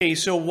Okay,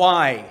 so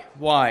why?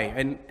 Why?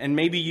 And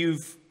maybe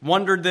you've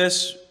wondered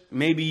this.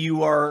 Maybe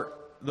you are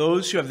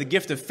those who have the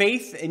gift of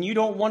faith and you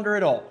don't wonder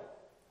at all.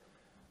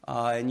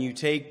 And you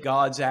take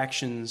God's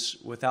actions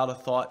without a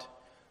thought.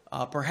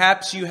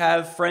 Perhaps you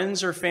have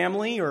friends or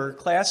family or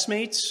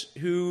classmates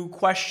who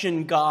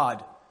question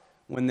God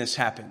when this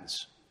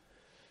happens,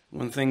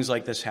 when things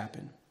like this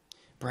happen.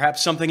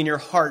 Perhaps something in your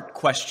heart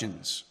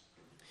questions.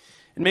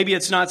 And maybe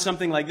it's not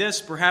something like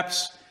this.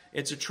 Perhaps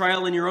it's a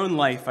trial in your own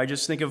life. I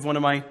just think of one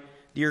of my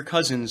dear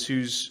cousins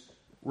who's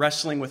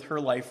wrestling with her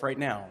life right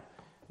now.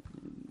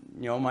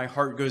 You know, my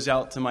heart goes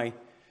out to my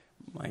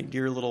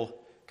dear little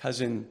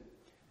cousin,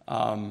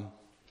 and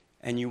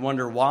you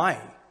wonder why?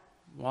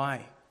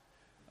 Why?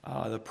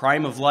 The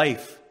prime of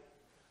life.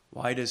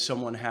 Why does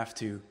someone have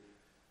to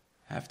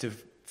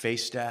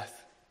face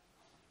death?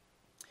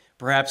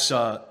 Perhaps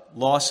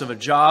loss of a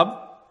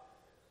job,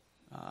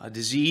 a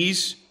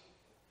disease.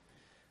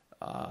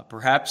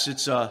 Perhaps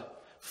it's a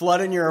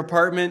flood in your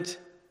apartment,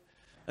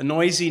 a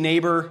noisy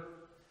neighbor,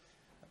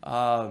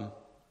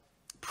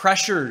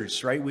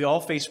 pressures, right? We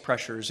all face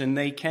pressures, and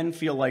they can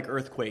feel like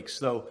earthquakes,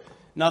 though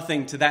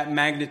nothing to that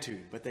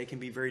magnitude, but they can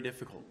be very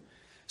difficult.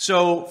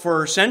 So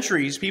for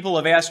centuries, people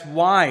have asked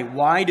why.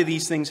 Why do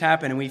these things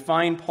happen? And we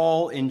find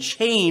Paul in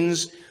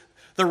chains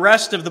the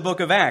rest of the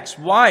book of Acts.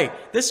 Why?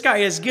 This guy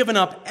has given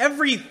up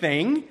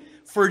everything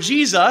for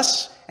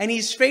Jesus, and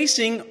he's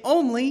facing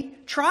only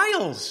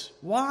trials.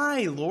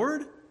 Why,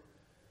 Lord?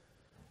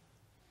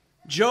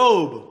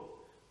 Job,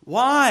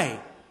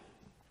 why?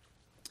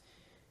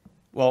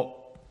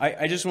 Well,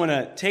 I just want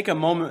to take a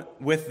moment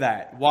with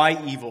that. Why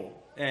evil?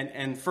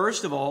 And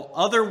first of all,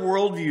 other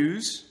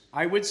worldviews,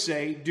 I would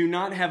say, do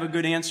not have a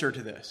good answer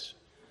to this.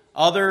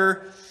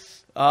 Other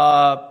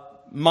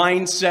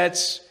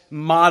mindsets,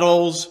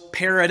 models,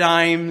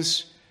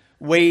 paradigms,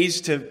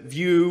 ways to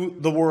view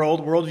the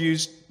world,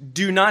 worldviews,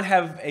 do not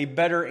have a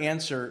better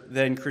answer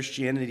than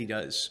Christianity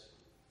does.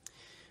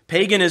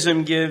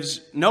 Paganism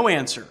gives no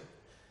answer.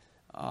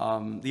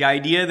 The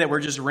idea that we're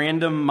just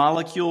random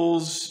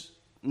molecules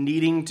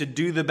needing to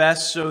do the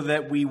best so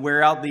that we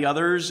wear out the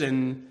others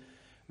and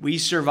we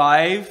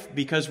survive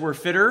because we're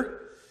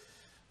fitter,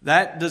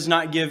 that does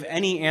not give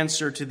any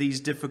answer to these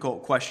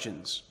difficult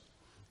questions.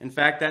 In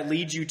fact, that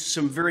leads you to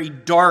some very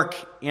dark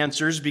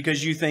answers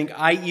because you think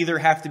I either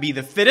have to be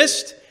the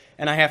fittest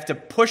and I have to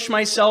push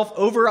myself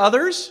over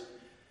others,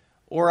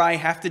 or I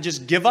have to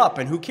just give up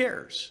and who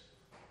cares?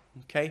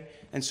 Okay?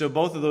 And so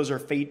both of those are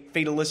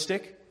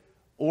fatalistic,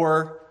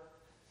 or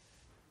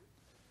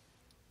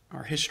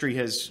our history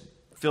has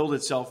filled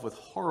itself with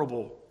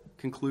horrible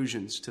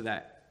conclusions to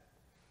that.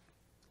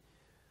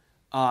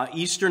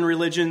 Eastern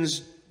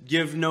religions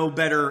give no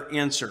better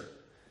answer.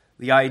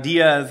 The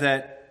idea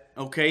that,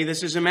 okay,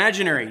 this is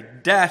imaginary.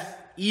 Death,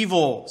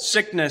 evil,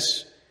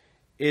 sickness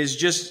is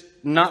just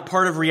not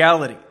part of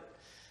reality.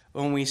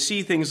 When we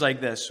see things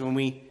like this, when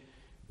we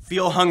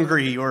feel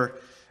hungry or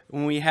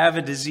when we have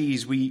a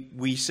disease,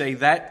 we say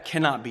that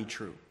cannot be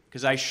true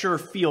because I sure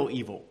feel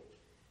evil.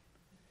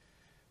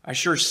 I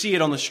sure see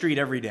it on the street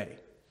every day.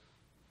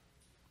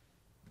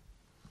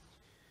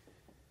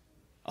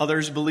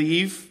 Others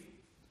believe,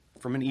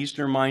 from an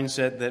Eastern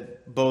mindset,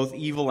 that both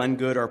evil and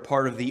good are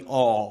part of the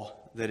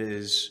all that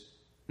is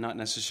not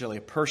necessarily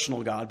a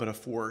personal God, but a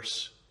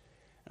force.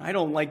 I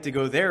don't like to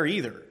go there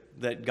either,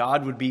 that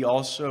God would be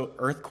also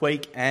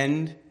earthquake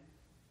and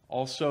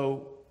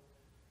also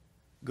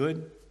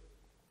good.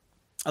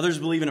 Others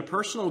believe in a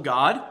personal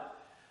God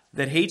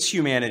that hates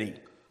humanity,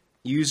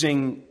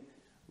 using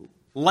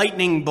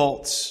lightning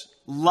bolts,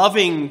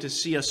 loving to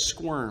see us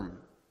squirm.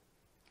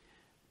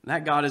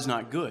 That God is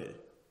not good.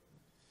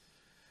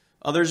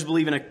 Others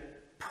believe in a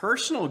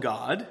personal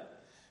God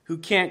who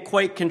can't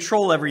quite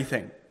control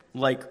everything,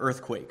 like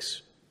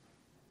earthquakes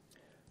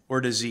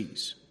or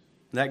disease.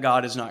 That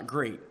God is not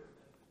great.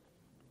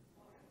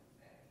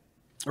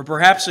 Or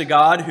perhaps a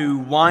God who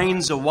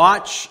winds a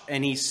watch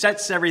and he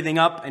sets everything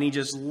up and he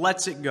just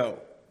lets it go.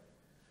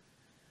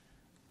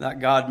 That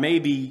God may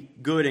be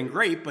good and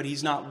great, but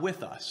he's not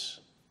with us,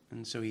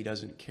 and so he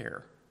doesn't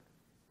care.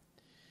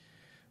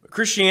 But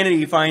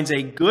Christianity finds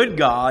a good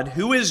God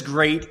who is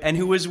great and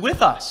who is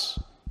with us.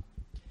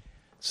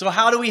 So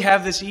how do we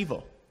have this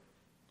evil?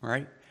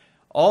 Right?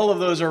 All of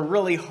those are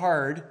really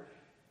hard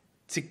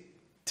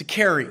to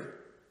carry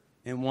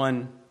in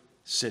one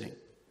sitting.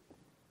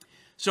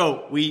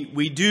 So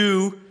we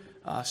do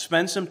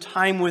spend some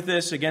time with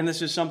this. Again,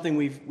 this is something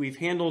we've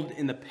handled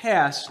in the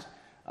past.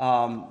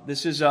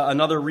 This is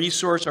another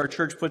resource our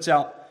church puts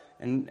out.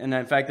 And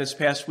in fact, this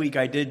past week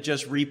I did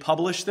just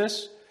republish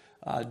this.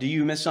 Do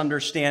you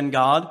misunderstand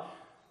God?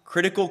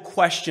 Critical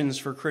questions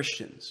for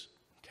Christians.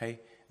 Okay?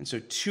 And so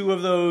 2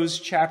 of those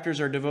chapters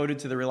are devoted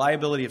to the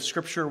reliability of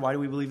Scripture. Why do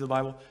we believe the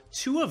Bible?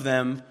 2 of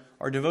them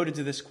are devoted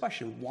to this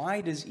question.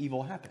 Why does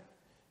evil happen?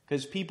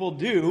 Because people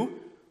do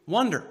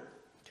wonder.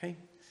 Okay?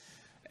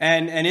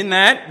 And in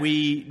that,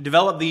 we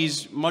develop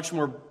these much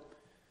more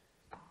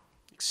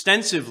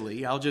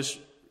extensively. I'll just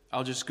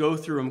go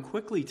through them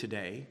quickly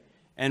today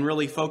and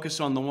really focus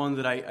on the one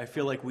that I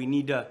feel like we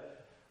need to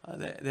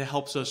that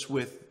helps us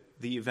with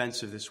the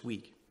events of this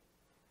week.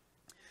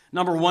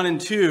 Number 1 and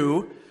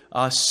 2,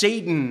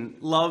 Satan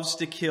loves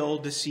to kill,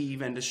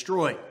 deceive, and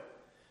destroy.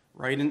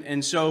 Right?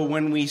 And so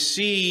when we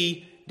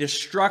see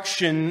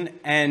destruction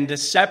and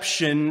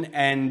deception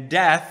and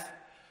death,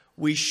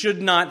 we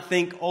should not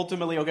think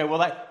ultimately, okay, well,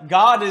 that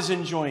God is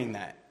enjoying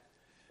that.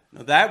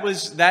 No,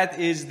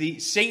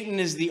 Satan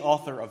is the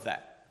author of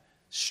that.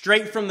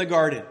 Straight from the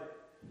garden.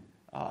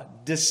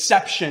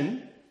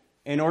 Deception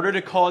in order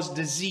to cause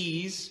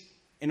disease,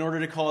 in order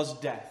to cause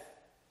death.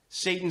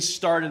 Satan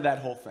started that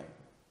whole thing.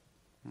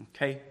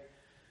 Okay?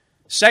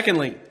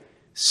 Secondly,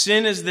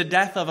 sin is the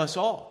death of us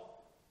all.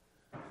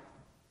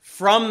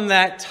 From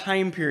that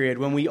time period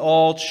when we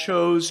all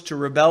chose to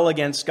rebel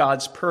against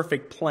God's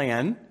perfect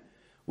plan,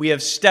 we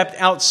have stepped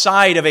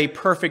outside of a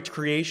perfect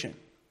creation.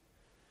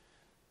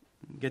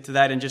 We'll get to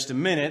that in just a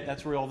minute.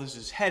 That's where all this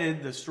is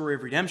headed, the story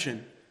of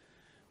redemption.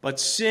 But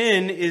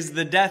sin is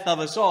the death of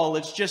us all.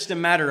 It's just a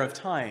matter of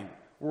time.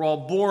 We're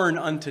all born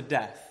unto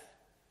death.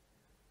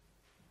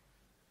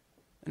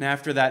 And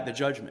after that, the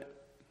judgment.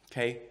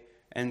 Okay?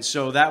 And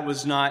so that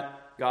was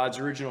not God's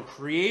original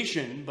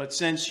creation, but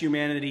since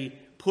humanity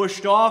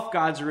pushed off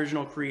God's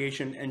original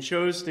creation and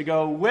chose to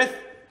go with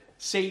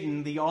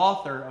Satan, the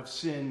author of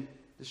sin,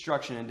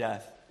 destruction, and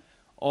death,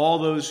 all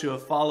those who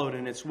have followed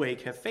in its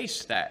wake have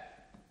faced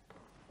that.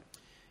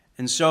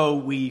 And so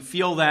we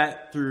feel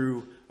that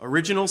through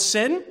original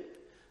sin,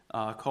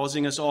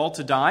 causing us all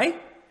to die,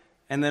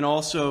 and then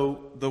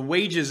also the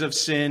wages of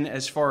sin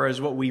as far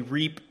as what we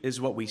reap is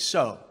what we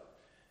sow.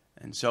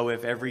 And so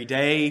if every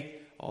day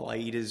all I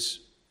eat is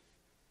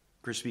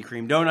Krispy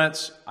Kreme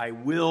donuts, I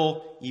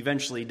will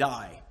eventually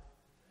die,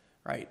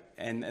 right?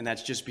 And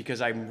that's just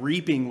because I'm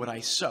reaping what I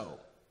sow.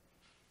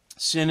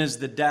 Sin is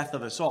the death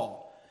of us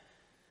all.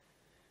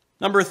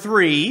 Number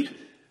 3,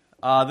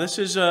 this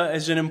is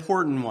an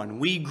important one.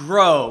 We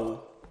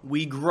grow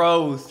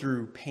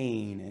through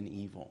pain and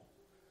evil.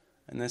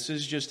 And this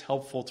is just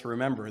helpful to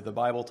remember. The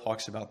Bible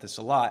talks about this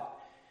a lot.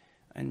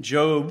 And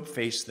Job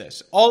faced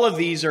this. All of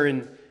these are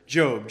in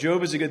Job.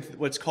 Job is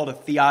what's called a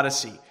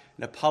theodicy,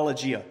 an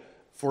apologia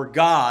for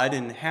God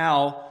and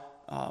how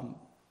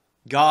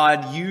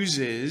God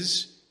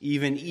uses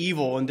even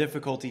evil and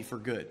difficulty for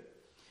good.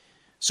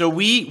 So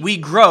we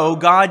grow.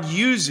 God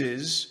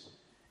uses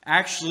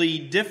actually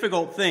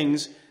difficult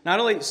things. Not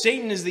only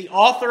Satan is the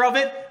author of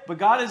it, but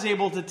God is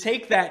able to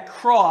take that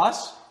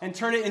cross and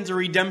turn it into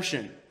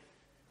redemption.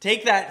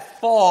 Take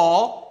that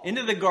fall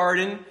into the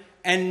garden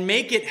and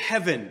make it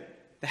heaven,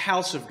 the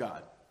house of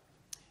God.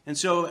 And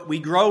so we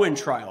grow in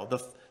trial.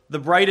 The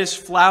brightest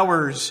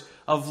flowers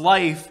of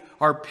life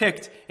are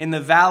picked in the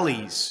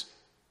valleys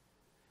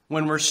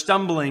when we're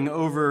stumbling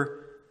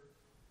over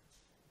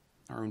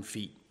our own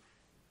feet.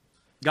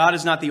 God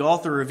is not the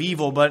author of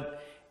evil,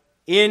 but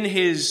in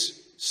His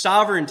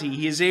sovereignty,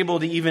 He is able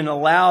to even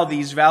allow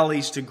these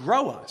valleys to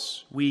grow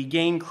us. We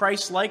gain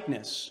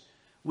Christ-likeness.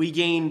 We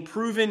gain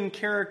proven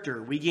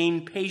character. We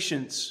gain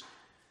patience.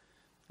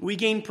 We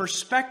gain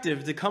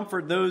perspective to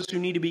comfort those who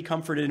need to be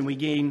comforted, and we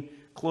gain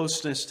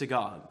closeness to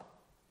God.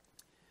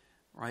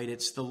 Right?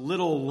 It's the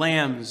little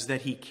lambs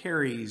that He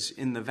carries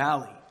in the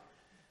valley.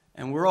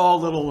 And we're all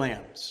little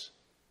lambs.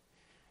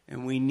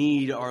 And we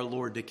need our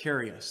Lord to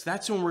carry us.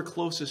 That's when we're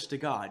closest to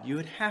God. You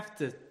would have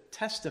to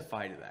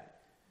testify to that.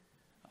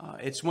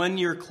 It's when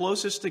you're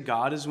closest to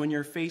God is when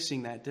you're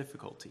facing that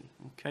difficulty.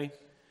 Okay?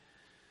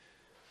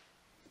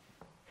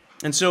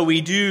 And so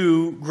we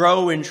do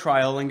grow in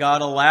trial, and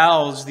God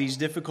allows these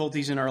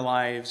difficulties in our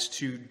lives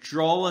to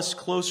draw us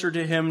closer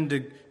to Him,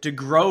 to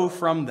grow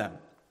from them.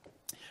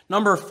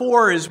 Number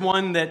 4 is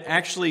one that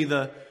actually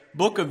the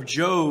book of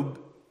Job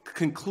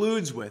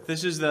concludes with.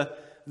 This is the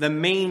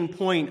main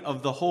point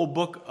of the whole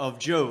book of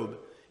Job,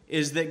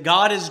 is that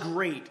God is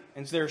great.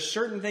 And so there are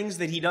certain things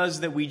that He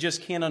does that we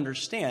just can't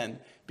understand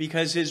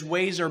because His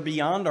ways are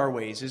beyond our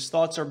ways. His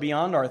thoughts are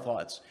beyond our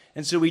thoughts.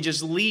 And so we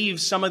just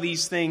leave some of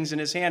these things in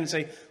His hand and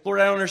say,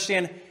 Lord, I don't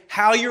understand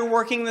how You're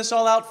working this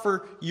all out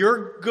for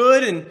Your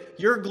good and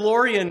Your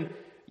glory, and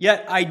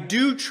yet I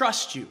do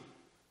trust You.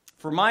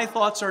 For my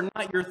thoughts are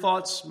not Your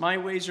thoughts, my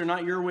ways are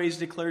not Your ways,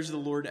 declares the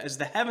Lord. As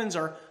the heavens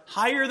are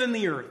higher than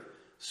the earth,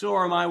 so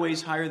are my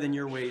ways higher than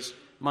Your ways,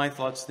 my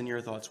thoughts than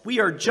Your thoughts. We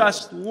are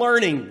just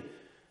learning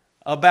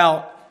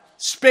about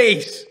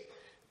space,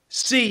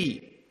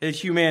 sea, and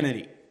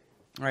humanity,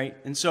 right?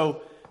 And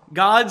so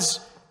God's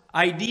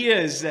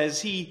ideas,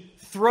 as He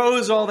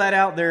throws all that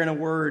out there in a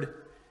word,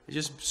 is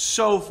just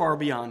so far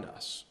beyond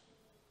us.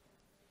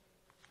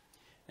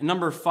 And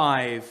number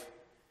 5,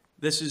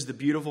 this is the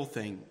beautiful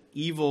thing.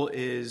 Evil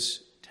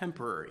is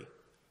temporary.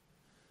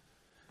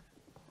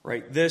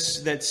 Right?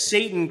 This that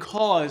Satan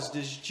caused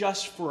is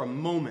just for a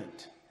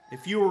moment.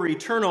 If you were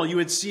eternal, you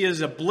would see it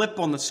as a blip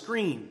on the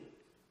screen.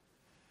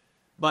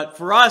 But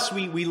for us,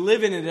 we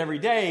live in it every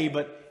day,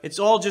 but it's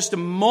all just a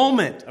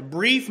moment, a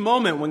brief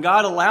moment when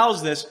God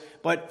allows this.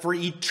 But for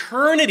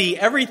eternity,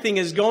 everything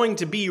is going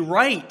to be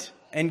right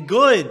and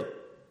good.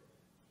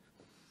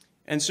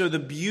 And so the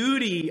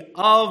beauty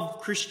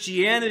of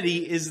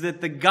Christianity is that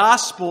the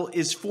gospel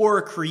is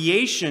for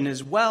creation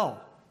as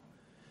well.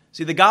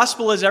 See, the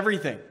gospel is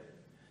everything.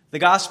 The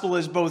gospel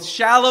is both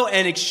shallow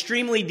and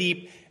extremely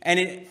deep, and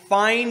it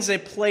finds a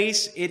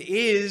place. It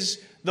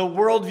is the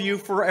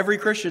worldview for every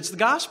Christian. It's the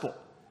gospel,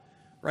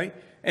 right?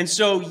 And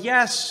so,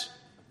 yes,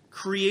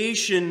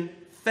 creation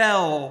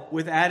fell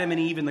with Adam and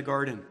Eve in the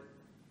garden.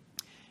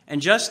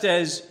 And just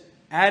as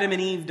Adam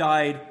and Eve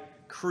died,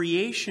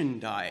 creation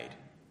died.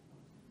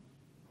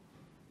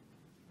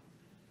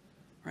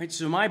 Right?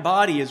 So my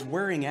body is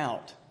wearing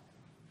out.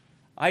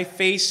 I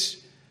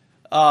face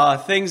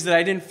things that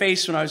I didn't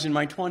face when I was in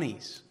my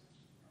 20s.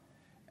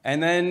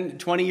 And then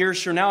 20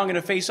 years from now, I'm going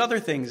to face other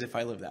things if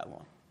I live that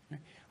long.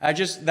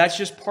 That's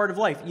just part of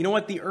life. You know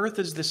what? The earth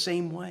is the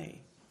same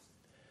way.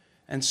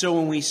 And so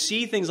when we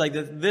see things like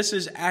this, this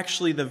is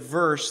actually the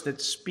verse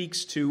that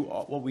speaks to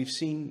what we've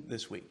seen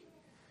this week.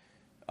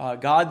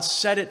 God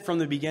said it from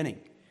the beginning.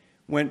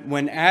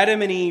 When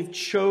Adam and Eve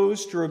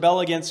chose to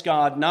rebel against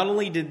God, not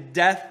only did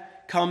death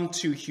come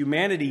to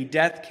humanity,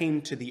 death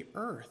came to the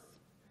earth,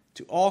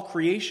 to all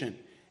creation.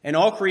 And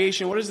all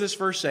creation, what does this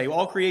verse say?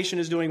 All creation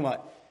is doing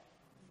what?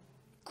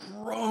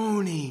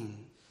 Groaning.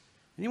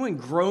 Anyone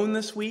groan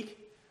this week?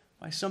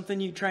 By something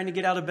you trying to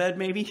get out of bed,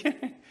 maybe?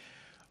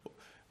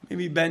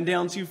 Maybe bend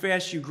down too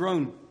fast, you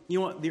groan. You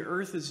know what? The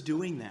earth is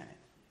doing that.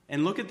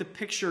 And look at the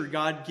picture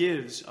God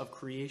gives of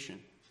creation.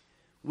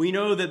 We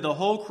know that the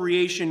whole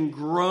creation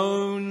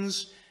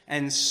groans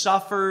and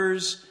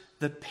suffers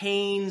the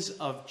pains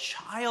of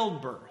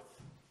childbirth.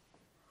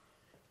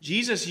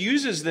 Jesus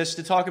uses this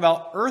to talk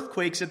about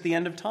earthquakes at the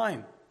end of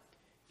time.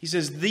 He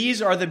says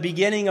these are the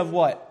beginning of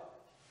what?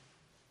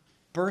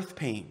 Birth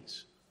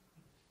pains.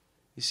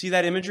 You see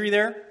that imagery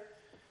there?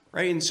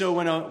 Right? And so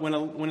when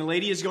a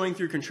lady is going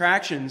through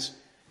contractions,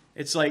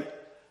 it's like,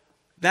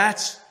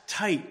 that's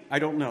tight. I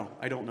don't know.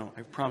 I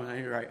promise.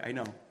 I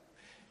know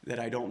that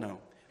I don't know.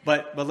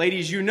 But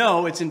ladies, you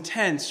know it's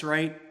intense,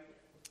 right?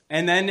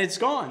 And then it's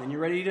gone,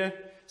 and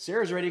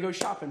Sarah's ready to go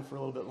shopping for a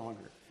little bit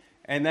longer.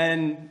 And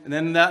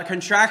then that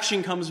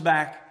contraction comes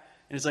back,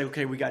 and it's like,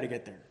 okay, we got to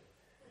get there.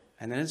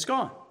 And then it's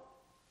gone.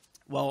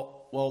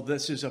 Well,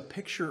 this is a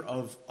picture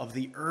of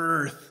the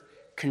earth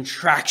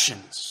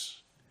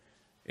contractions.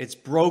 It's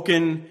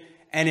broken,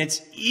 and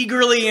it's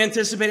eagerly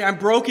anticipating. I'm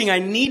broken. I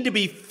need to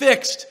be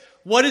fixed.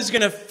 What is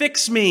going to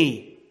fix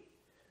me?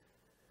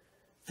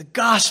 The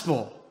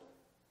gospel.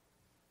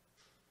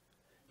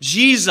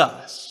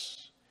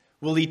 Jesus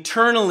will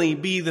eternally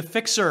be the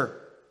fixer.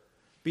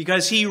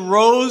 Because he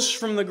rose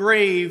from the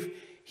grave,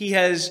 he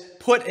has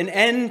put an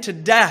end to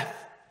death.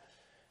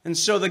 And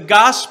so the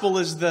gospel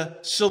is the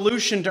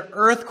solution to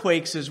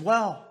earthquakes as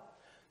well.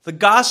 The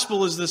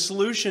gospel is the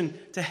solution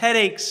to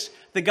headaches.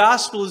 The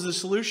gospel is the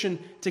solution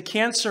to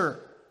cancer.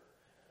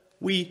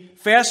 We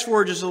fast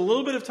forward just a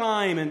little bit of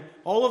time, and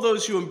all of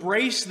those who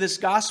embrace this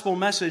gospel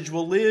message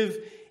will live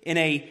in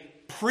a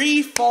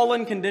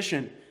pre-fallen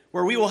condition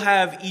where we will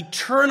have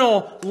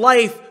eternal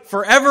life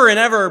forever and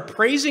ever,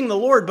 praising the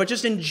Lord, but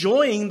just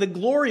enjoying the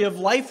glory of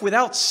life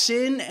without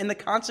sin and the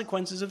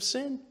consequences of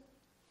sin.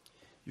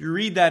 You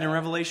read that in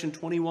Revelation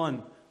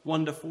 21,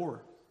 1-4.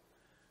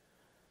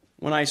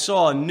 Then I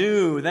saw a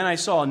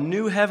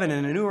new heaven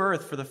and a new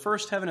earth, for the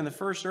first heaven and the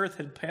first earth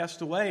had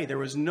passed away. There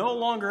was no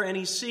longer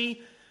any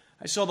sea.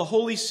 I saw the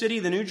holy city,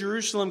 the new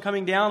Jerusalem,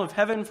 coming down of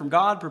heaven from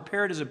God,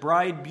 prepared as a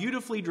bride,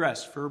 beautifully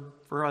dressed for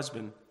her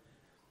husband.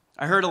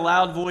 I heard a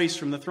loud voice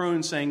from the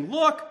throne saying,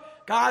 "Look,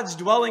 God's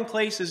dwelling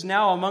place is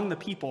now among the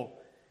people.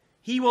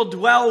 He will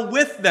dwell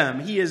with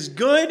them. He is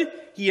good,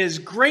 He is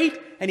great,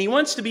 and He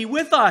wants to be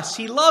with us.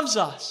 He loves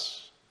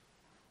us."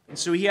 And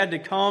so He had to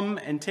come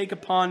and take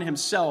upon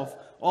Himself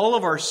all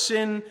of our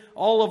sin,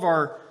 all of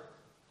our,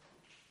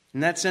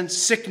 in that sense,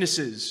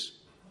 sicknesses.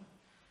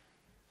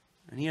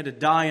 And He had to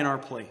die in our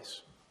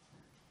place.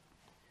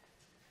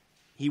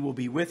 He will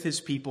be with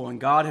His people, and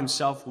God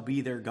Himself will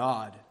be their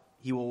God.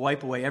 He will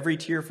wipe away every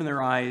tear from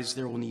their eyes.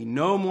 There will be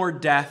no more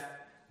death,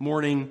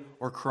 mourning,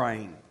 or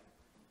crying.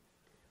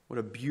 What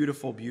a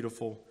beautiful,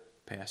 beautiful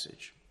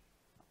passage.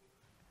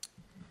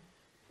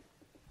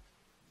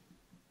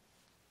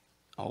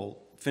 I'll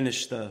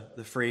finish the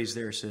phrase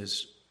there. It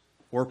says,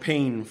 "Or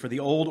pain, for the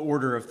old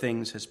order of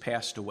things has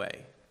passed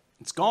away."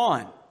 It's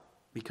gone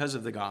because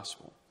of the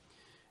gospel.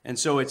 And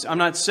so I'm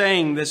not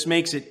saying this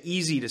makes it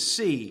easy to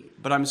see,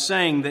 but I'm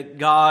saying that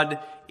God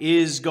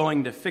is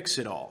going to fix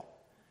it all.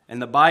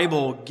 And the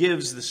Bible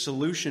gives the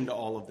solution to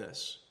all of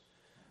this.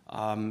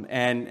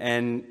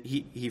 And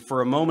he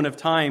for a moment of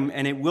time,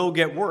 and it will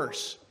get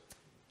worse.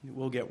 It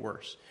will get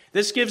worse.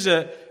 This gives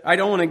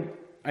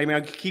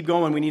I keep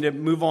going. We need to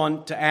move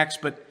on to Acts,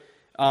 but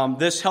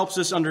this helps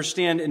us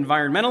understand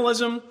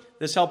environmentalism.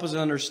 This helps us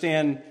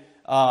understand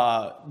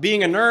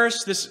being a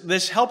nurse.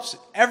 This helps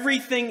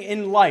everything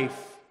in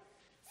life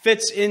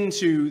fits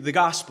into the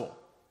gospel.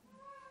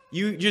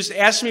 You just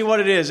ask me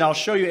what it is, and I'll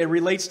show you it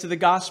relates to the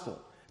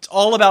gospel. It's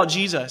all about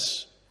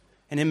Jesus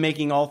and Him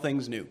making all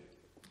things new.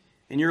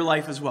 In your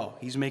life as well.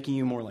 He's making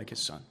you more like His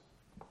Son.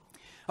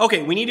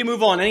 Okay, we need to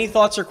move on. Any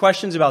thoughts or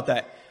questions about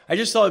that? I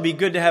just thought it'd be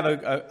good to have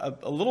a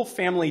little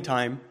family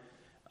time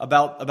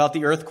about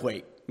the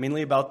earthquake,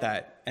 mainly about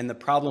that and the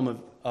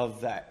problem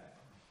of that.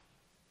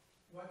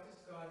 What does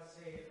God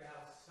say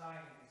about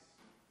science,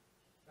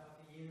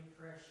 about the inner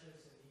pressures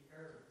of the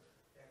earth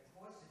that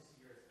causes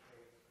the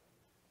earthquake?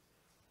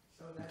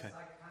 So that's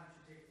like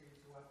contradictory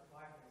to what the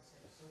Bible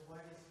says. So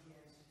what is the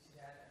answer to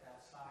that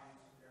about science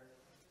and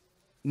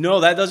earthquake?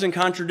 No, that doesn't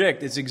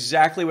contradict. It's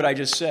exactly what I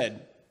just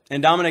said.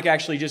 And Dominic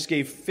actually just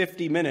gave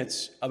 50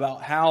 minutes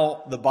about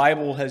how the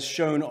Bible has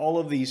shown all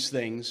of these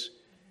things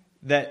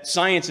that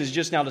science is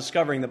just now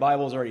discovering the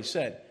Bible has already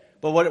said.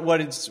 But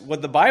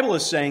what the Bible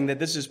is saying, that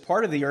this is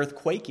part of the earth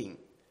quaking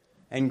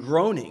and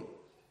groaning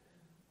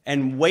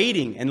and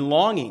waiting and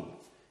longing.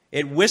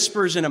 It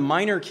whispers in a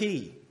minor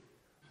key,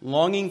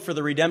 longing for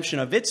the redemption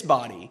of its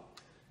body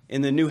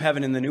in the new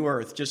heaven and the new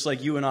earth, just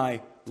like you and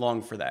I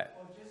long for that.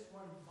 Well, just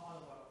one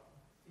follow-up.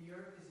 The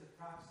earth is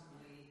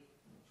approximately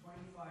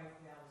 25,000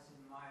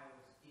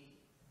 miles deep.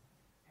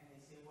 And they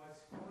say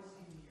what's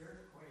causing the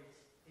earthquakes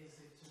is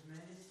a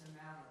tremendous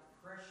amount of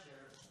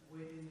pressure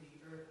within the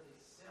earth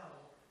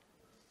itself.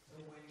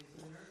 So when there's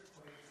an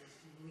earthquake, it's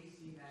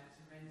releasing that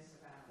tremendous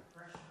amount of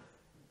pressure.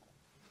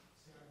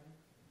 See what I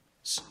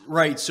mean?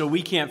 Right, so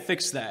we can't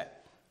fix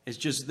that. It's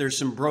just there's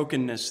some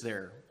brokenness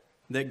there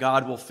that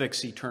God will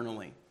fix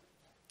eternally.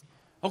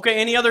 Okay,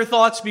 any other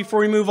thoughts before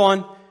we move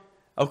on?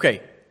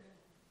 Okay.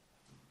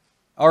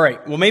 All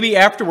right, well, maybe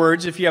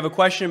afterwards, if you have a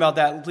question about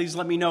that, please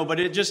let me know. But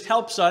it just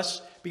helps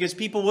us because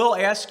people will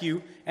ask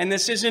you, and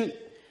this isn't,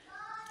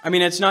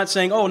 it's not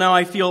saying, oh, now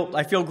I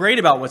feel great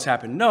about what's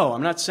happened. No,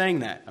 I'm not saying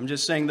that. I'm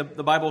just saying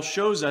the Bible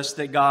shows us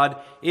that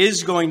God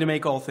is going to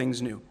make all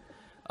things new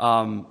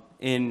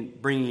in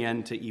bringing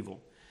end to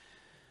evil.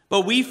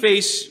 But we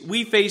face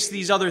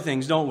these other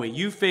things, don't we?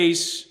 You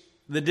face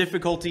the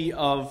difficulty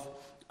of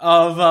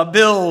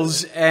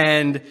bills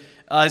and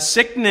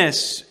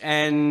sickness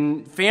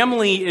and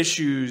family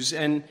issues.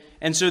 And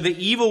so the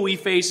evil we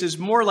face is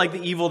more like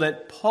the evil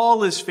that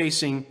Paul is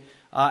facing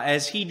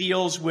as he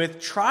deals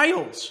with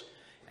trials.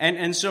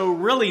 And so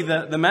really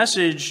the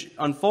message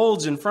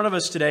unfolds in front of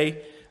us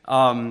today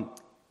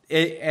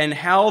and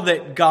how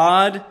that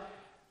God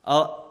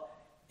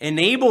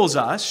enables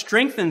us,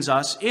 strengthens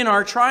us in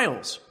our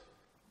trials.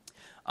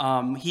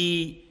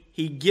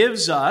 He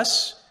gives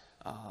us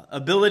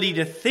ability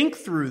to think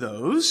through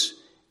those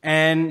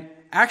and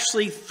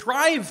actually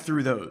thrive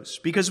through those,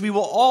 because we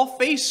will all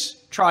face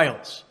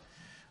trials.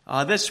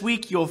 This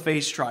week you'll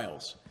face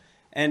trials.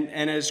 And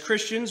as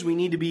Christians, we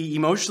need to be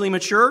emotionally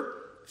mature,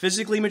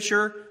 physically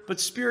mature, but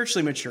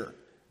spiritually mature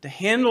to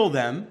handle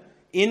them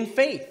in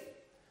faith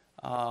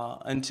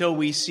until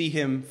we see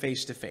Him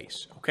face to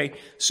face. Okay?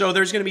 So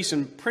there's going to be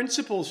some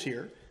principles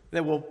here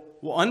that we'll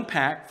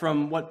unpack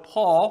from what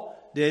Paul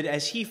did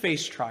as he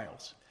faced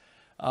trials.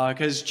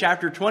 Because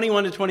chapter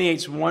 21 to 28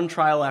 is one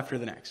trial after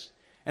the next.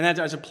 And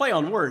that's a play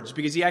on words,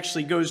 because he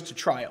actually goes to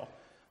trial.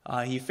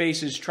 He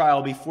faces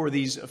trial before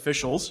these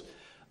officials.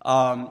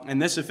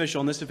 And this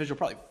official,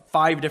 probably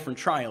 5 different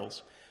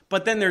trials.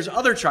 But then there's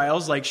other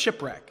trials like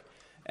shipwreck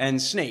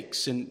and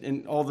snakes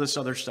and all this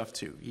other stuff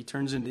too. He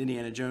turns into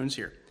Indiana Jones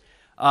here.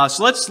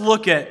 So let's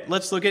look at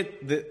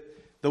the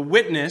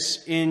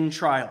witness in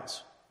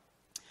trials.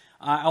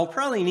 I'll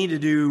probably need to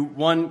do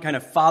one kind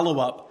of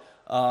follow-up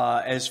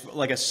as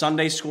like a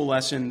Sunday school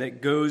lesson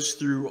that goes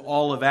through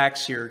all of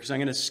Acts here, because I'm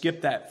going to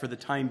skip that for the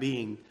time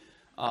being.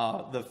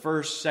 The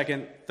first,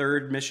 second,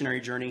 third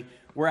missionary journey.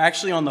 We're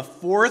actually on the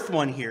 4th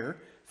one here,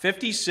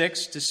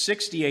 56 to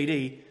 60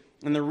 AD.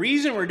 And the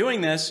reason we're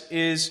doing this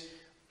is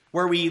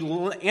where we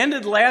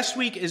ended last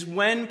week is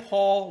when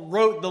Paul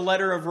wrote the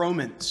letter of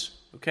Romans.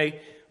 Okay?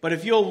 But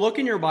if you'll look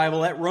in your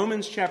Bible at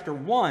Romans chapter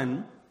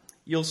 1,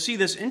 you'll see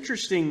this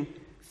interesting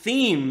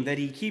theme that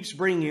he keeps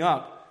bringing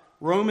up.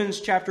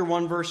 Romans chapter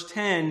 1 verse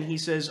 10, he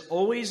says,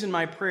 "Always in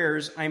my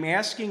prayers, I'm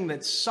asking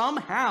that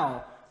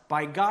somehow,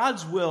 by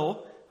God's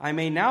will, I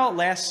may now at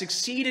last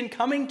succeed in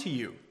coming to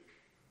you."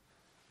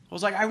 I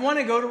was like, I want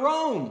to go to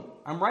Rome.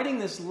 I'm writing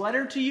this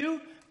letter to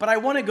you, but I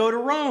want to go to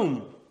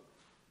Rome.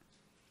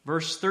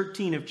 Verse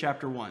 13 of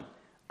chapter 1.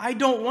 "I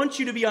don't want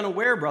you to be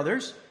unaware,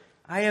 brothers.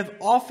 I have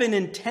often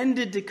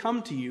intended to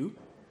come to you,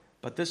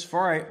 but thus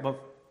far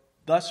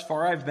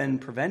I've been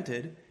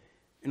prevented,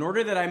 in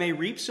order that I may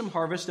reap some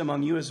harvest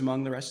among you as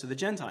among the rest of the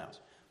Gentiles."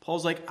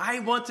 Paul's like, I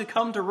want to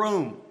come to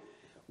Rome.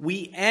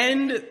 We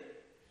end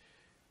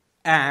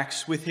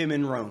Acts with him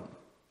in Rome.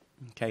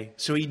 Okay,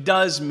 so he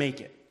does make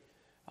it.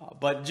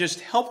 But just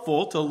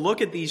helpful to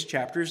look at these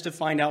chapters to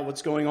find out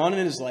what's going on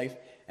in his life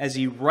as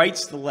he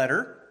writes the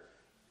letter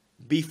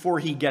before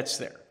he gets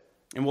there.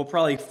 And we'll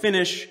probably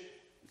finish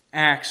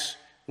Acts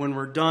when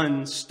we're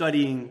done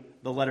studying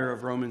the letter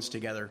of Romans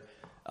together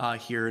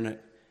here in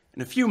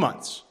a few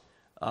months.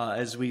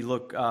 As we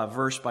look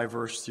verse by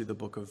verse through the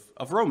book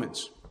of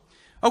Romans.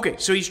 Okay,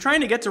 so he's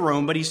trying to get to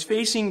Rome, but he's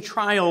facing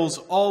trials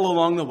all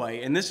along the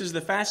way. And this is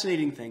the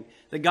fascinating thing,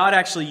 that God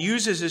actually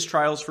uses his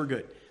trials for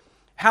good.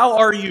 How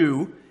are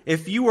you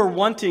if you were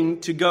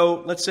wanting to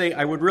go, let's say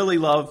I would really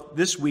love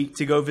this week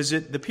to go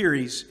visit the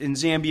Piris in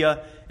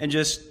Zambia and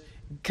just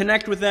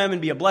connect with them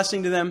and be a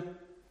blessing to them.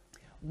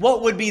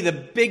 What would be the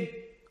big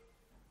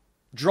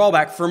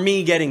drawback for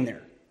me getting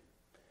there?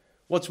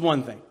 What's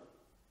one thing?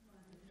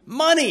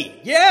 Money.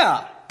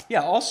 Yeah.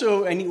 Yeah.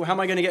 Also, how am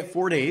I going to get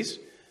 4 days?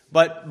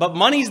 But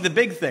money's the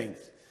big thing.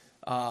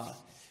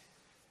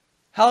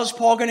 How's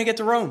Paul going to get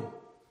to Rome?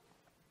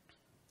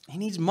 He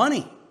needs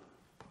money.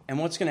 And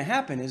what's going to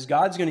happen is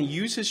God's going to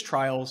use his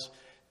trials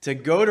to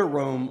go to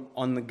Rome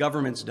on the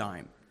government's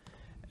dime.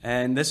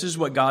 And this is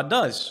what God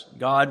does.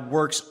 God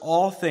works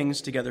all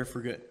things together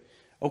for good.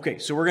 Okay,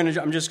 so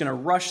I'm just going to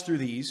rush through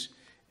these,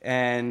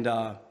 and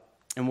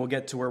we'll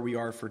get to where we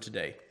are for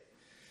today.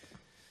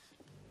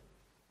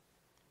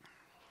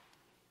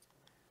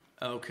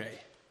 Okay.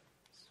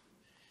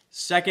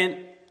 Second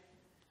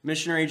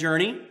missionary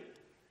journey,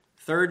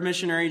 third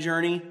missionary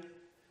journey,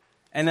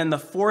 and then the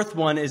fourth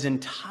one is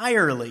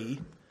entirely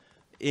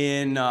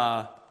in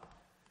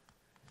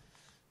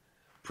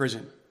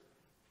prison.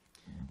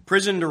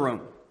 Prison to Rome.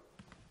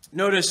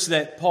 Notice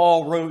that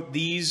Paul wrote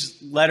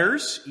these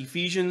letters,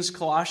 Ephesians,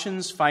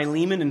 Colossians,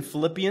 Philemon, and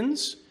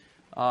Philippians,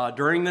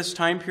 during this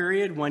time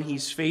period when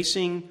he's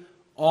facing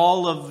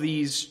all of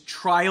these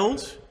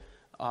trials,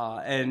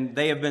 and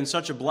they have been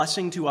such a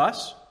blessing to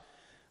us.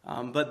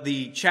 But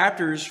the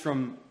chapters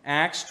from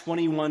Acts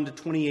 21 to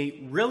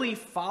 28 really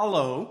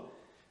follow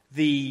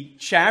the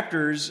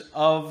chapters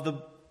of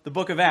the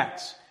book of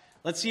Acts.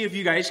 Let's see if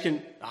you guys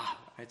can...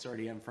 it's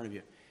already in front of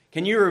you.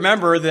 Can you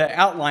remember the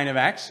outline of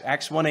Acts?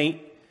 Acts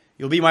 1:8.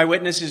 You'll be my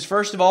witnesses,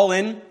 first of all,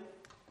 in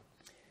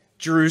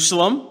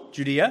Jerusalem,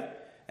 Judea,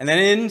 and then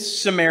in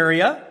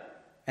Samaria,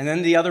 and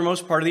then the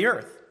othermost part of the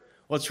earth.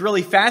 What's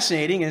really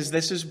fascinating is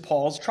this is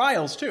Paul's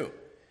trials, too.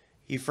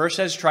 He first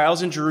has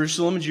trials in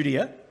Jerusalem and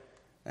Judea,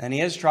 and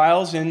he has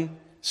trials in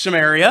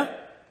Samaria,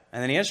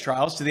 and then he has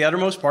trials to the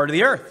uttermost part of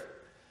the earth.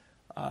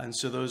 And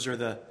so those are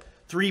the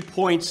 3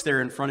 points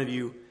there in front of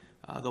you,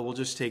 though we'll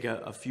just take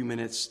a few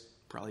minutes,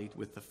 probably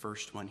with the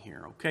first one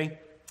here, okay?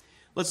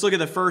 Let's look at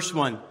the first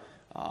one.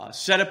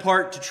 Set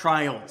apart to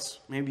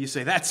trials. Maybe you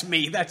say, that's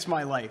me, that's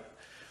my life.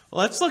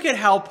 Well, let's look at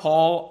how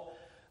Paul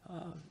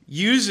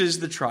uses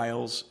the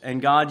trials,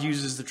 and God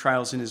uses the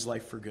trials in his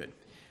life for good.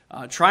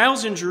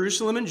 Trials in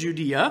Jerusalem and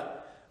Judea.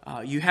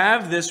 You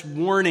have this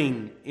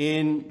warning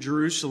in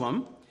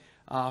Jerusalem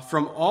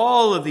from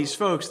all of these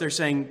folks. They're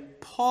saying,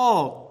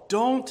 Paul,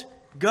 don't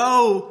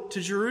go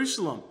to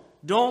Jerusalem.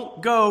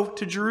 Don't go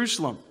to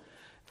Jerusalem.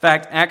 In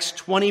fact, Acts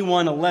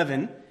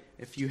 21:11,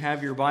 if you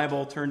have your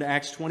Bible, turn to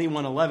Acts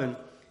 21:11.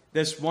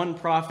 This one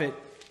prophet,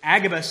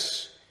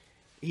 Agabus,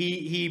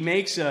 he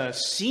makes a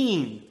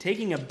scene,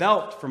 taking a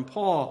belt from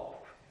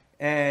Paul,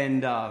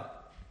 and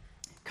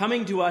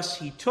coming to us,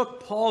 he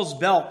took Paul's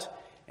belt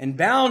and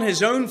bound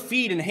his own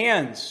feet and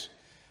hands.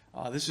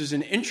 This is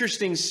an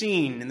interesting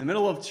scene in the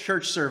middle of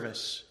church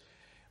service.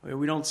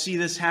 We don't see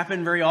this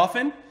happen very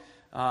often,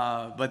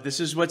 but this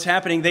is what's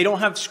happening. They don't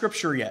have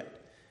Scripture yet.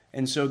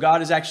 And so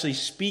God is actually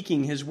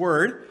speaking His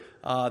word.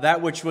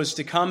 That which was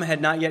to come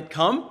had not yet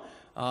come.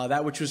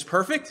 That which was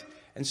perfect.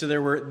 And so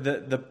there were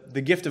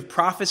the gift of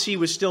prophecy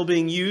was still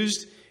being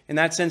used in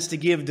that sense to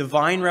give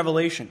divine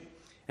revelation.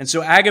 And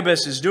so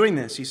Agabus is doing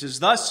this. He says,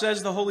 "Thus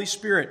says the Holy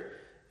Spirit,"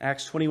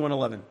 Acts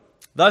 21:11.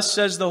 "Thus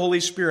says the Holy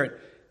Spirit,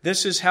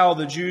 this is how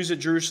the Jews at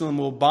Jerusalem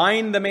will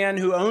bind the man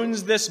who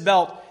owns this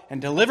belt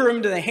and deliver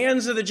him to the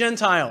hands of the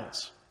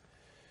Gentiles."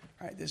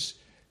 All right, this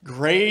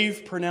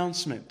grave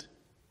pronouncement.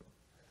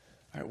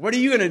 All right, what are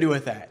you going to do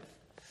with that?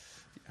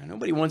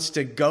 Nobody wants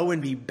to go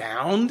and be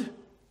bound,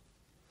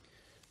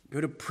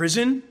 go to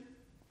prison.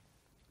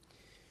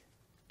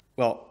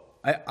 Well,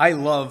 I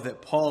love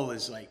that Paul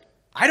is like,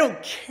 I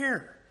don't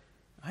care.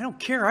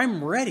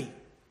 I'm ready.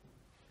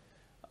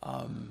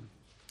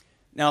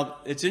 Now,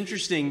 it's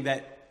interesting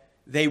that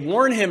they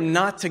warn him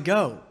not to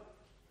go.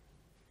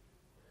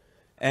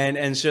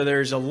 And so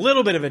there's a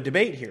little bit of a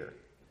debate here.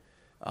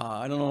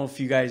 I don't know if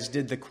you guys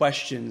did the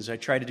questions. I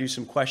tried to do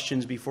some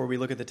questions before we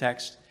look at the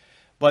text.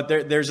 But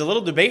there's a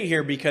little debate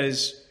here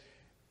because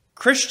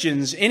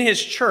Christians in his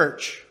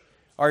church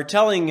are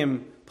telling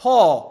him,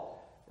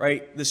 Paul,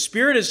 right, the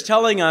Spirit is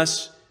telling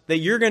us that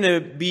you're going to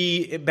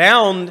be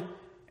bound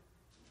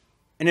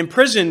and in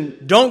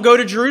prison. Don't go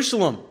to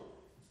Jerusalem.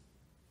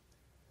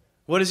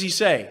 What does he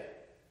say?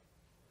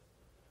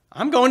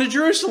 I'm going to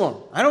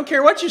Jerusalem. I don't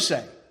care what you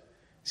say.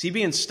 Is he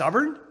being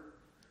stubborn?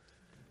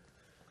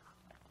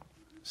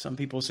 Some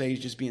people say he's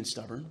just being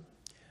stubborn.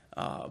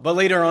 But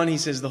later on he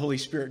says, the Holy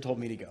Spirit told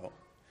me to go.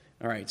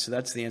 All right, so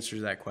that's the answer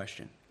to that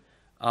question.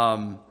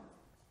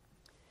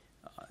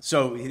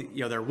 So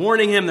they're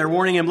warning him.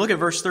 Look at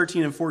verse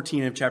 13 and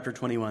 14 of chapter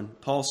 21.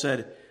 Paul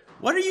said,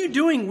 "What are you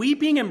doing,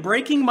 weeping and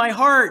breaking my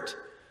heart?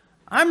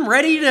 I'm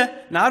ready to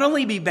not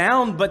only be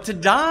bound, but to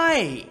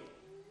die.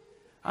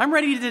 I'm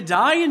ready to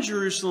die in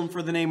Jerusalem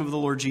for the name of the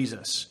Lord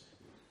Jesus."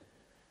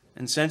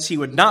 And since he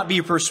would not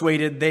be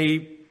persuaded,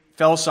 they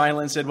fell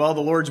silent and said, "Well, the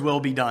Lord's will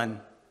be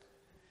done."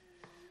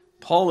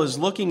 Paul is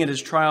looking at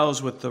his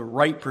trials with the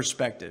right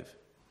perspective.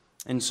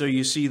 And so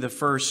you see the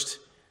first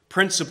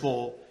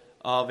principle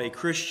of a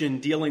Christian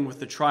dealing with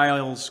the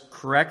trials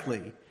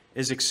correctly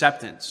is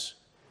acceptance.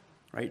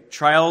 Right?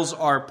 Trials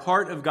are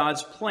part of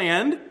God's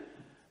plan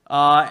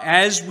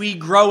as we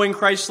grow in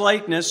Christ's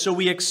likeness, so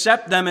we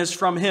accept them as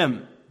from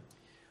Him.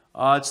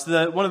 It's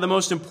one of the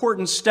most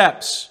important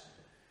steps.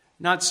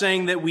 Not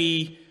saying that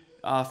we,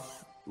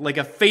 like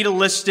a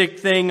fatalistic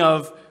thing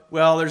of,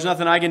 well, there's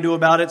nothing I can do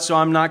about it, so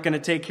I'm not going to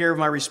take care of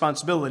my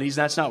responsibilities.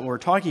 That's not what we're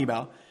talking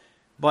about.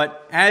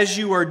 But as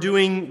you are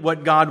doing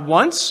what God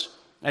wants,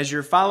 as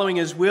you're following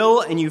His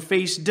will, and you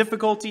face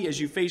difficulty, as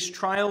you face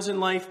trials in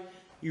life,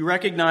 you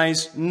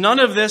recognize none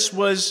of this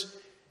was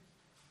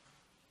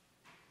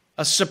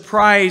a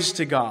surprise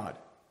to God.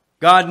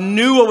 God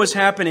knew what was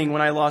happening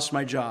when I lost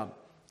my job.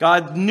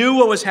 God knew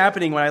what was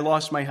happening when I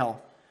lost my health.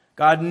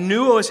 God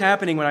knew what was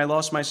happening when I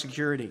lost my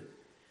security.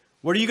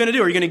 What are you going to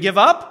do? Are you going to give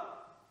up?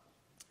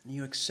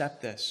 You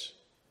accept this.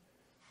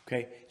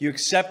 Okay? You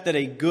accept that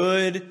a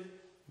good,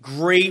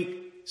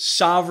 great,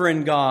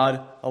 sovereign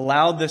God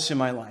allowed this in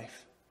my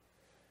life.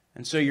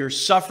 And so you're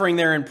suffering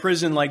there in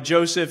prison like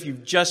Joseph.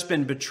 You've just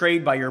been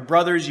betrayed by your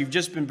brothers. You've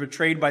just been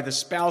betrayed by the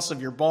spouse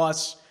of your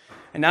boss.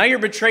 And now you're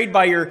betrayed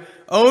by your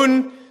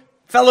own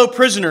fellow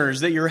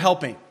prisoners that you're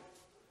helping.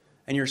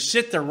 And you're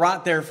sit to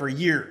rot there for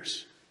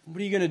years. What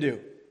are you going to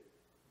do?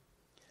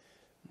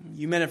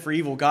 You meant it for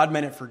evil. God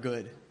meant it for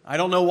good. I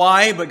don't know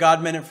why, but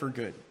God meant it for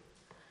good.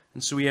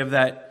 And so we have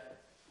that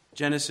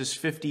Genesis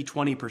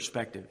 50:20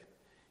 perspective.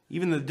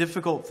 Even the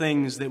difficult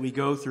things that we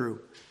go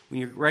through,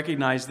 we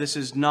recognize this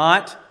is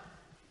not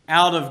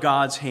out of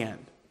God's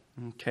hand.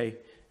 Okay?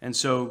 And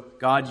so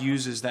God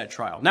uses that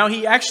trial. Now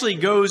He actually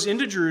goes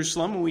into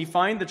Jerusalem when we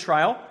find the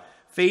trial.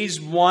 Phase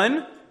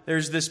 1,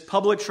 there's this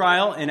public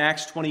trial in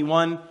Acts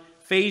 21.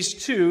 Phase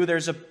 2,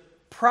 there's a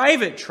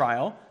private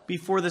trial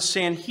before the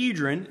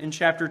Sanhedrin in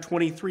chapter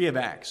 23 of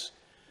Acts.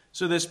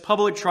 So this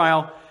public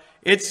trial,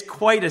 it's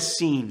quite a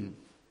scene.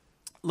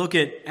 Look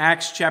at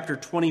Acts chapter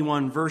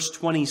 21, verse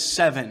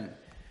 27.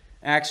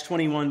 Acts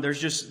 21,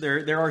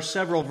 there are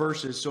several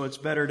verses, so it's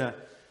better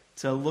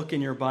to look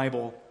in your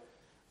Bible.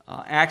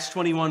 Acts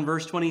 21,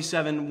 verse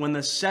 27, when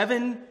the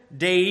 7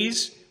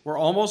 days were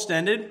almost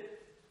ended,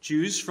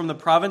 Jews from the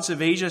province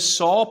of Asia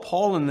saw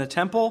Paul in the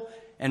temple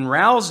and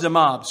roused a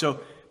mob. So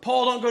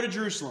Paul don't go to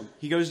Jerusalem.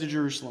 He goes to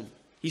Jerusalem.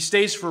 He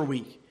stays for a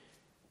week.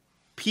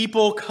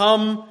 People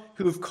come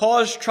who've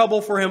caused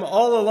trouble for him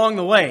all along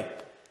the way.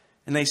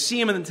 And they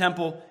see him in the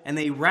temple and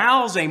they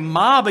rouse a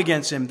mob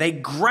against him. They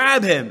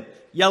grab him,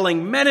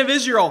 yelling, "Men of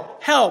Israel,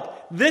 help!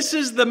 This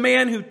is the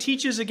man who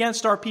teaches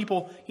against our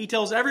people. He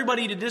tells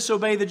everybody to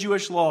disobey the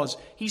Jewish laws.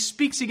 He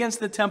speaks against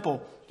the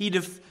temple. He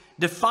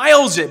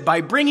defiles it by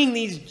bringing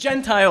these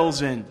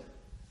Gentiles in."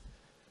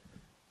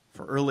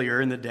 For earlier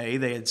in the day,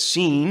 they had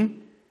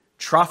seen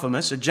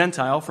Trophimus, a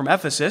Gentile from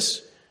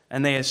Ephesus,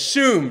 and they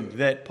assumed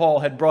that Paul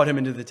had brought him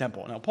into the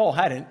temple. Now, Paul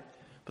hadn't,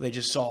 but they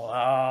just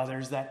saw,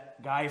 there's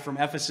that guy from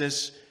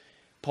Ephesus.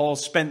 Paul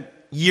spent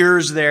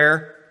years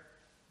there.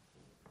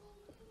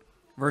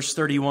 Verse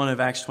 31 of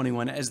Acts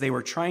 21, as they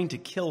were trying to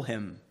kill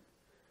him,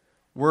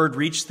 word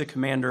reached the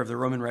commander of the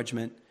Roman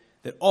regiment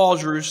that all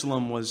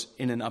Jerusalem was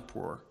in an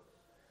uproar.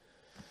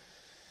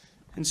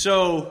 And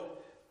so,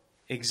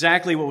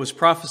 exactly what was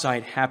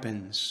prophesied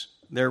happens.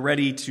 They're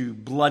ready to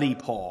bloody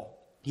Paul.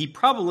 He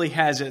probably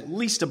has at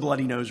least a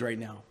bloody nose right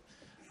now.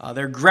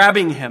 They're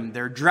grabbing him.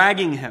 They're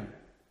dragging him.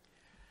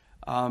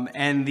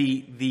 And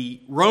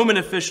the Roman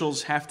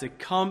officials have to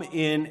come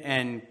in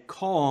and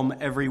calm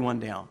everyone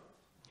down.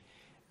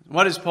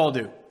 What does Paul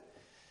do?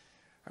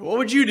 What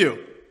would you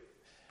do?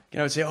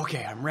 I would say,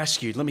 okay, I'm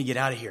rescued. Let me get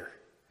out of here.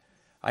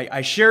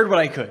 I shared what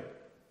I could.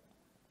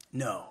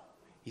 No.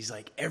 He's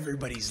like,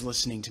 everybody's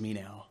listening to me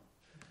now.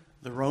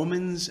 The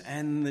Romans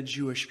and the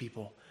Jewish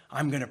people.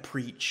 I'm going to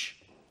preach.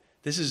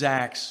 This is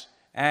Acts.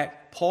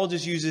 Paul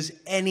just uses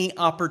any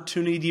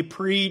opportunity to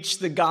preach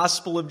the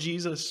gospel of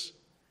Jesus.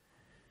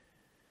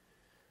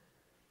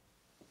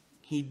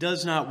 He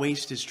does not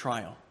waste his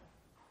trial.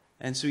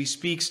 And so he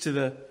speaks to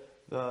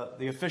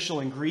the official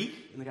in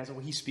Greek. And the guy said,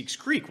 well, he speaks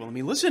Greek. Well, let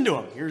me listen to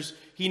him.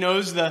 He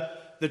knows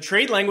the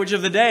trade language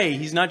of the day.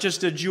 He's not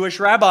just a Jewish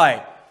rabbi.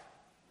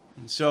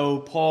 And so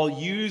Paul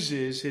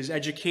uses his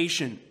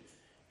education.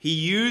 He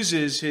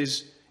uses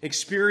his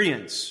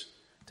experience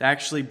to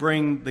actually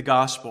bring the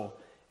gospel.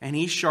 And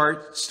he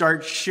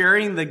starts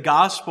sharing the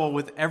gospel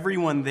with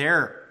everyone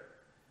there.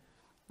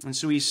 And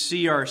so we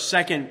see our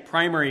second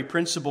primary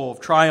principle of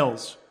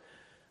trials.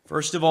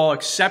 First of all,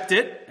 accept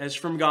it as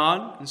from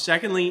God. And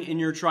secondly, in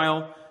your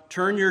trial,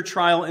 turn your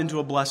trial into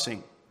a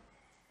blessing.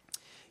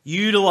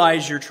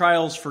 Utilize your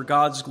trials for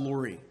God's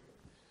glory.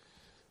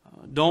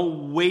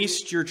 Don't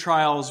waste your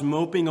trials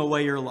moping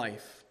away your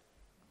life.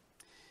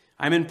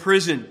 I'm in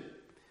prison,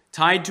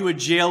 tied to a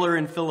jailer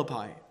in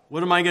Philippi.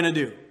 What am I going to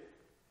do?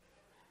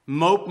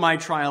 Mope my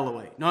trial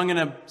away. No, I'm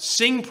going to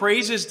sing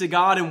praises to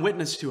God and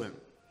witness to Him.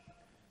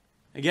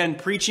 Again,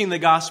 preaching the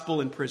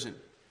gospel in prison.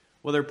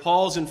 Whether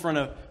Paul's in front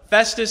of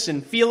Festus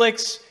and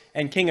Felix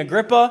and King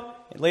Agrippa,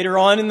 later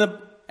on in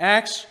the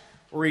Acts,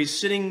 or he's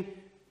sitting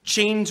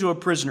chained to a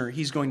prisoner,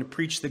 he's going to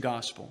preach the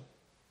gospel.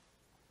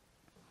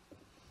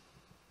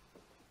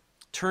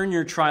 Turn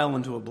your trial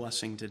into a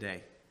blessing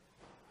today.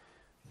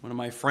 One of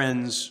my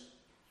friends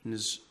in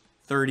his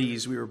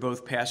 30s, we were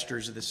both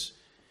pastors of this,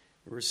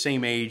 we were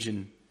same age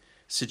and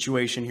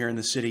situation here in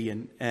the city,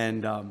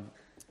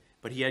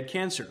 but he had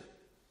cancer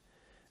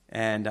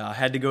and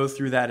had to go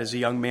through that as a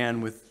young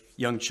man with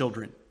young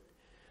children.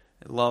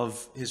 I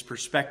love his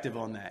perspective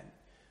on that.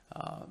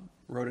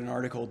 Wrote an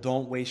article,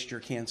 "Don't Waste Your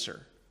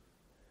Cancer,"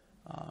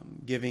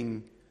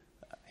 giving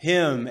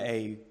him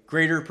a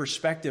greater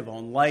perspective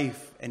on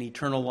life and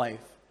eternal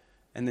life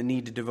and the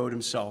need to devote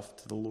himself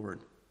to the Lord.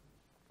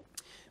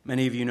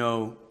 Many of you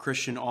know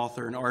Christian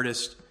author and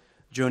artist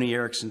Joni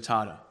Eareckson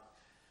Tada.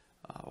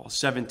 While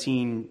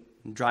 17,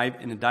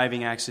 in a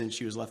diving accident,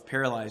 she was left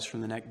paralyzed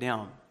from the neck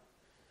down,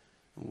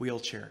 in a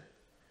wheelchair.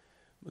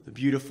 With the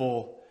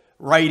beautiful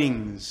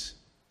writings,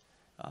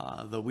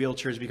 the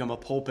wheelchair has become a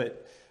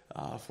pulpit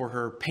for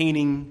her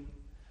painting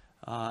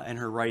and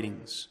her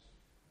writings.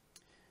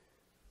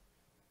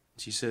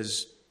 She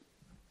says,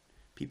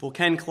 people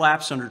can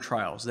collapse under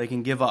trials. They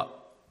can give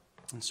up.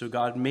 And so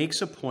God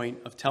makes a point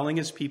of telling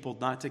his people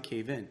not to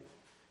cave in.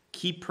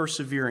 Keep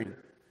persevering.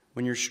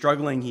 When you're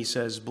struggling, he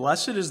says,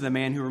 "Blessed is the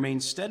man who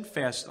remains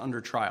steadfast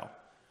under trial.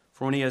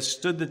 For when he has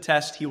stood the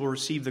test, he will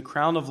receive the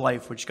crown of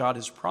life which God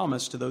has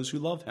promised to those who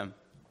love him."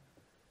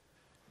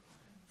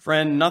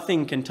 Friend,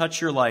 nothing can touch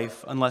your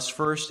life unless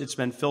first it's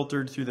been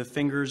filtered through the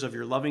fingers of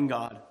your loving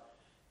God.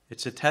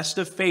 It's a test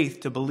of faith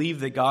to believe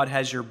that God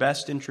has your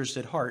best interest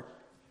at heart.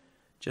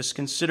 Just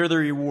consider the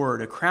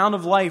reward, a crown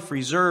of life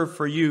reserved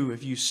for you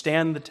if you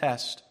stand the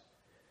test.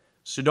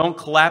 So don't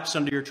collapse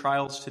under your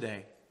trials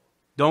today.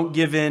 Don't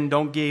give in,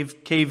 don't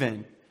cave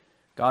in.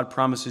 God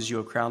promises you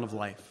a crown of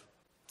life.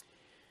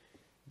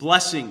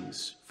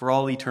 Blessings for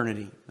all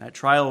eternity. That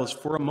trial is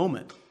for a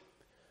moment.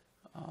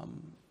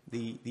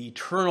 The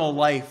eternal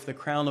life, the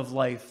crown of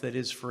life that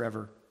is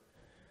forever,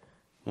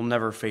 will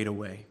never fade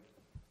away.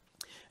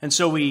 And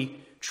so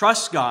we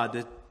trust God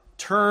to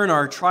turn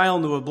our trial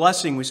into a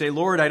blessing. We say,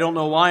 "Lord, I don't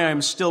know why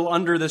I'm still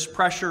under this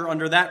pressure,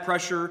 under that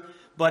pressure,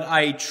 but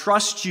I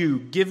trust you.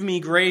 Give me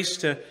grace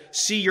to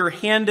see your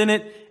hand in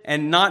it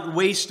and not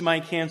waste my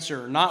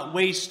cancer, not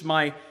waste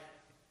my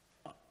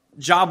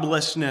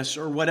joblessness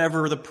or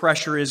whatever the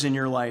pressure is in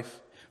your life."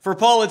 For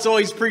Paul, it's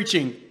always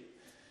preaching.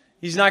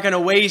 He's not going to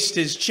waste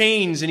his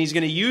chains, and he's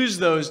going to use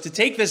those to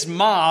take this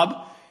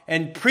mob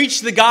and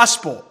preach the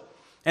gospel.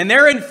 And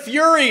they're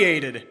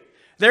infuriated.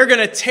 They're going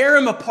to tear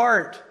him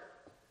apart.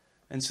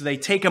 And so they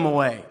take him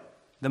away.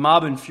 The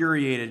mob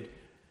infuriated,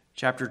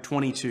 chapter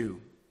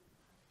 22.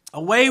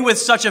 "Away with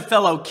such a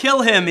fellow,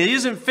 kill him, he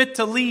isn't fit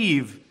to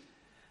leave."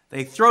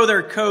 They throw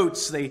their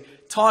coats, they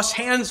toss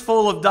hands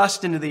full of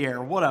dust into the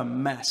air. What a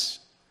mess.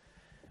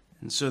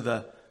 And so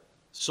the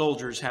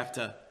soldiers have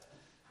to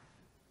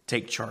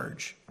take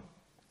charge.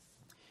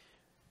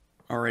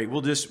 All right,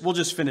 we'll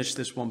just finish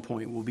this one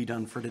point. We'll be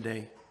done for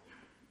today.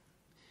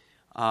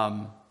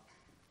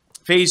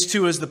 Phase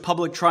 2 is the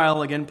public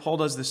trial. Again, Paul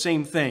does the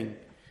same thing.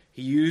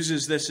 He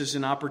uses this as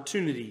an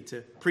opportunity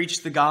to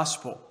preach the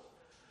gospel.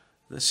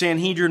 The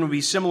Sanhedrin would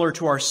be similar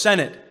to our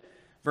Senate,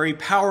 very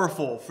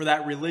powerful for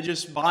that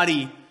religious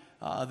body.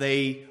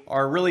 They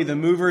are really the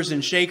movers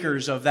and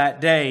shakers of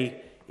that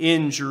day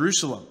in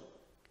Jerusalem.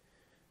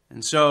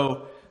 And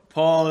so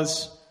Paul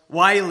is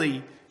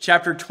wily.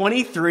 Chapter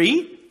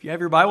 23, if you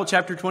have your Bible,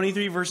 chapter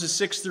 23, verses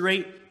 6 through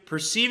 8,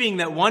 perceiving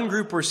that one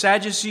group were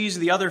Sadducees,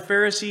 the other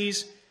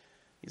Pharisees,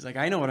 he's like,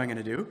 I know what I'm going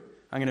to do.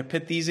 I'm going to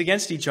pit these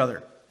against each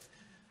other.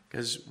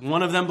 Because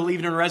one of them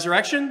believed in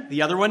resurrection,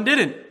 the other one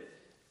didn't.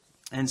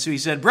 And so he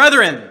said,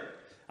 "Brethren,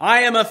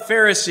 I am a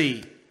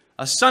Pharisee,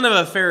 a son of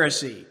a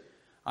Pharisee.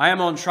 I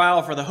am on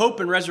trial for the hope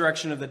and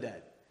resurrection of the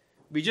dead."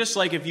 It'd be just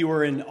like if you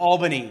were in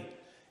Albany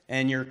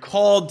and you're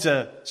called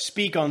to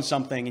speak on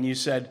something and you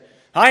said,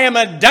 "I am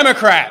a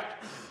Democrat."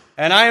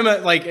 And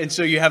and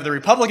so you have the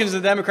Republicans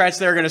and the Democrats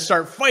that are going to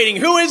start fighting.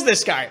 Who is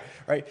this guy?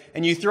 Right?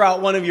 And you throw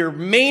out one of your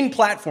main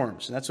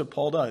platforms. And that's what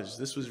Paul does.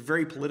 This was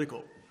very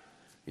political.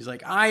 He's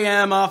like, "I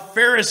am a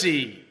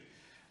Pharisee."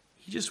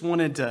 He just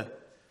wanted to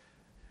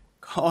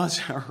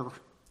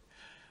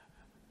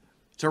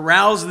to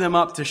rouse them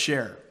up to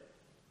share.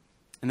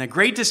 And a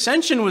great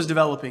dissension was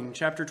developing.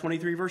 Chapter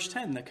 23, verse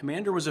 10. The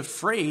commander was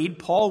afraid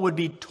Paul would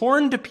be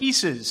torn to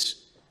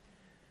pieces.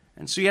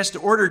 And so he has to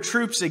order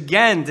troops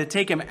again to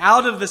take him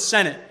out of the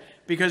Senate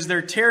because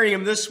they're tearing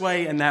him this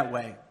way and that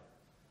way.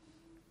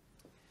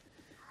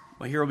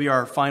 Well, here will be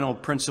our final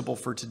principle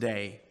for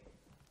today.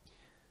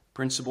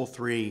 Principle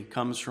 3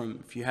 comes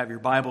from, if you have your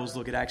Bibles,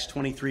 look at Acts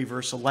 23,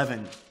 verse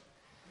 11.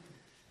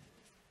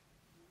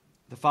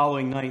 The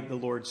following night, the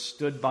Lord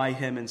stood by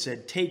him and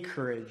said, "Take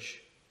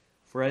courage,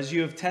 for as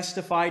you have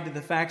testified to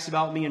the facts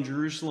about me in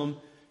Jerusalem,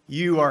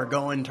 you are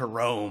going to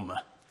Rome."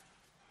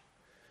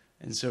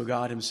 And so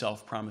God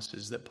himself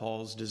promises that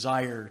Paul's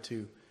desire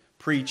to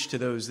preach to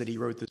those that he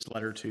wrote this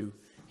letter to,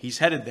 he's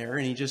headed there,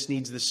 and he just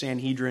needs the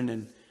Sanhedrin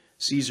and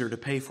Caesar to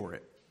pay for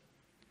it.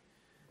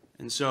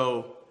 And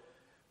so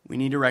we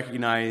need to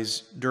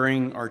recognize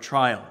during our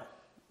trial,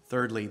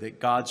 thirdly, that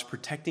God's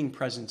protecting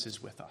presence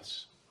is with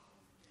us.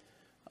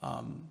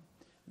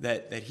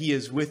 That He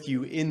is with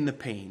you in the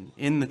pain,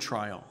 in the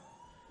trial.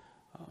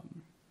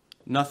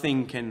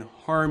 Nothing can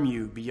harm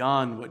you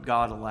beyond what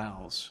God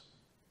allows.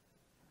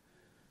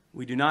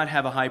 We do not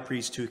have a high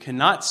priest who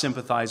cannot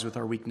sympathize with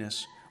our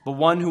weakness, but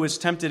one who is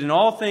tempted in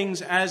all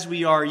things as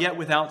we are, yet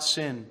without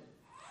sin.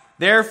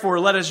 Therefore,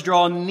 let us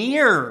draw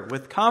near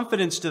with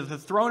confidence to the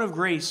throne of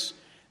grace,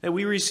 that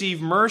we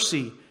receive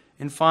mercy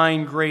and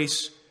find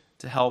grace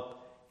to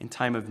help in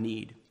time of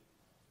need.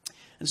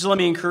 And so let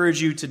me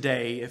encourage you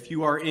today, if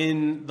you are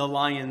in the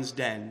lion's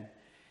den,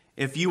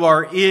 if you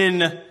are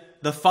in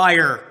the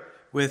fire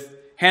with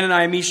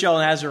Hananiah, Mishael,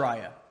 and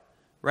Azariah,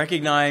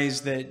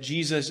 recognize that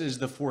Jesus is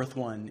the fourth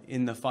one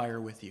in the fire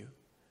with you.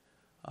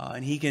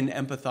 And He can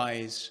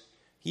empathize.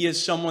 He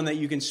is someone that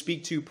you can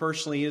speak to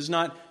personally. He is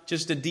not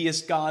just a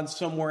deist God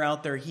somewhere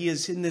out there. He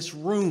is in this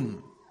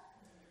room.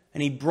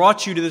 And He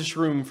brought you to this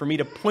room for me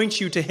to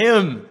point you to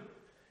Him.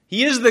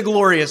 He is the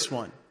glorious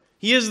one.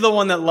 He is the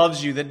one that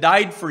loves you, that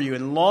died for you,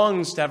 and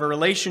longs to have a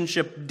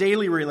relationship,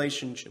 daily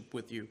relationship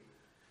with you.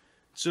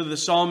 So the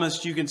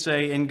psalmist, you can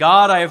say, in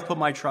God I have put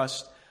my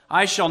trust.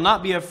 I shall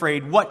not be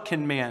afraid. What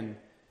can man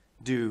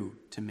do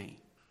to me?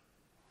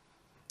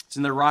 It's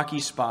in the rocky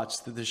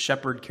spots that the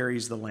shepherd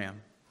carries the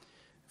lamb.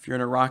 If you're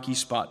in a rocky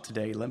spot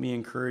today, let me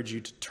encourage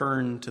you to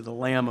turn to the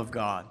Lamb of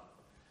God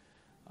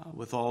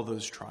with all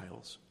those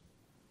trials.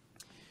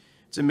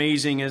 It's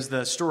amazing as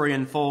the story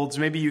unfolds.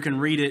 Maybe you can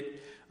read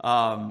it.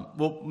 I don't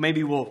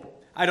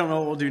know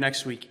what we'll do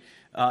next week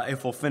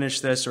if we'll finish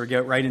this or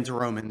get right into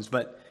Romans.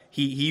 But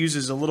he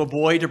uses a little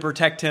boy to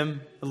protect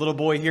him, a little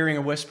boy hearing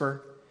a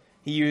whisper.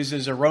 He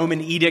uses a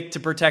Roman edict to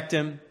protect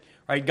him.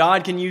 Right?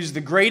 God can use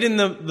the great and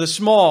the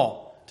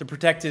small to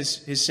protect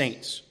His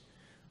saints.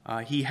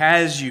 He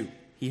has you.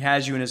 He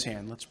has you in His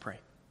hand. Let's pray.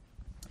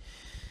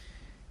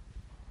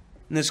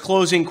 In this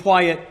closing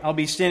quiet, I'll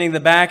be standing in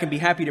the back and be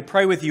happy to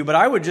pray with you, but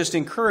I would just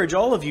encourage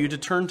all of you to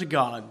turn to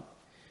God.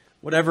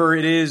 Whatever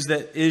it is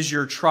that is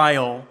your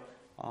trial,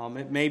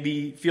 it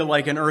may feel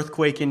like an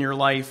earthquake in your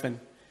life, and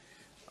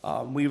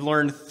we've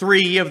learned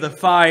 3 of the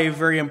 5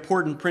 very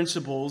important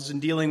principles in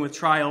dealing with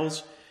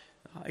trials.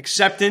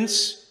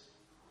 Acceptance.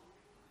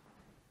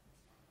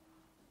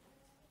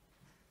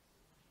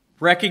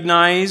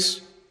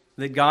 Recognize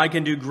that God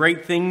can do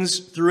great things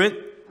through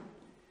it.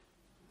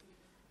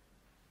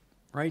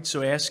 Right?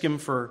 So ask Him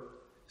for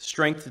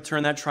strength to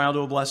turn that trial to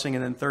a blessing.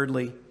 And then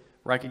thirdly,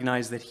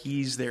 recognize that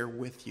He's there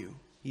with you.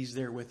 He's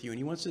there with you. And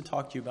He wants to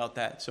talk to you about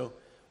that. So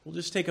we'll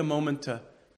just take a moment to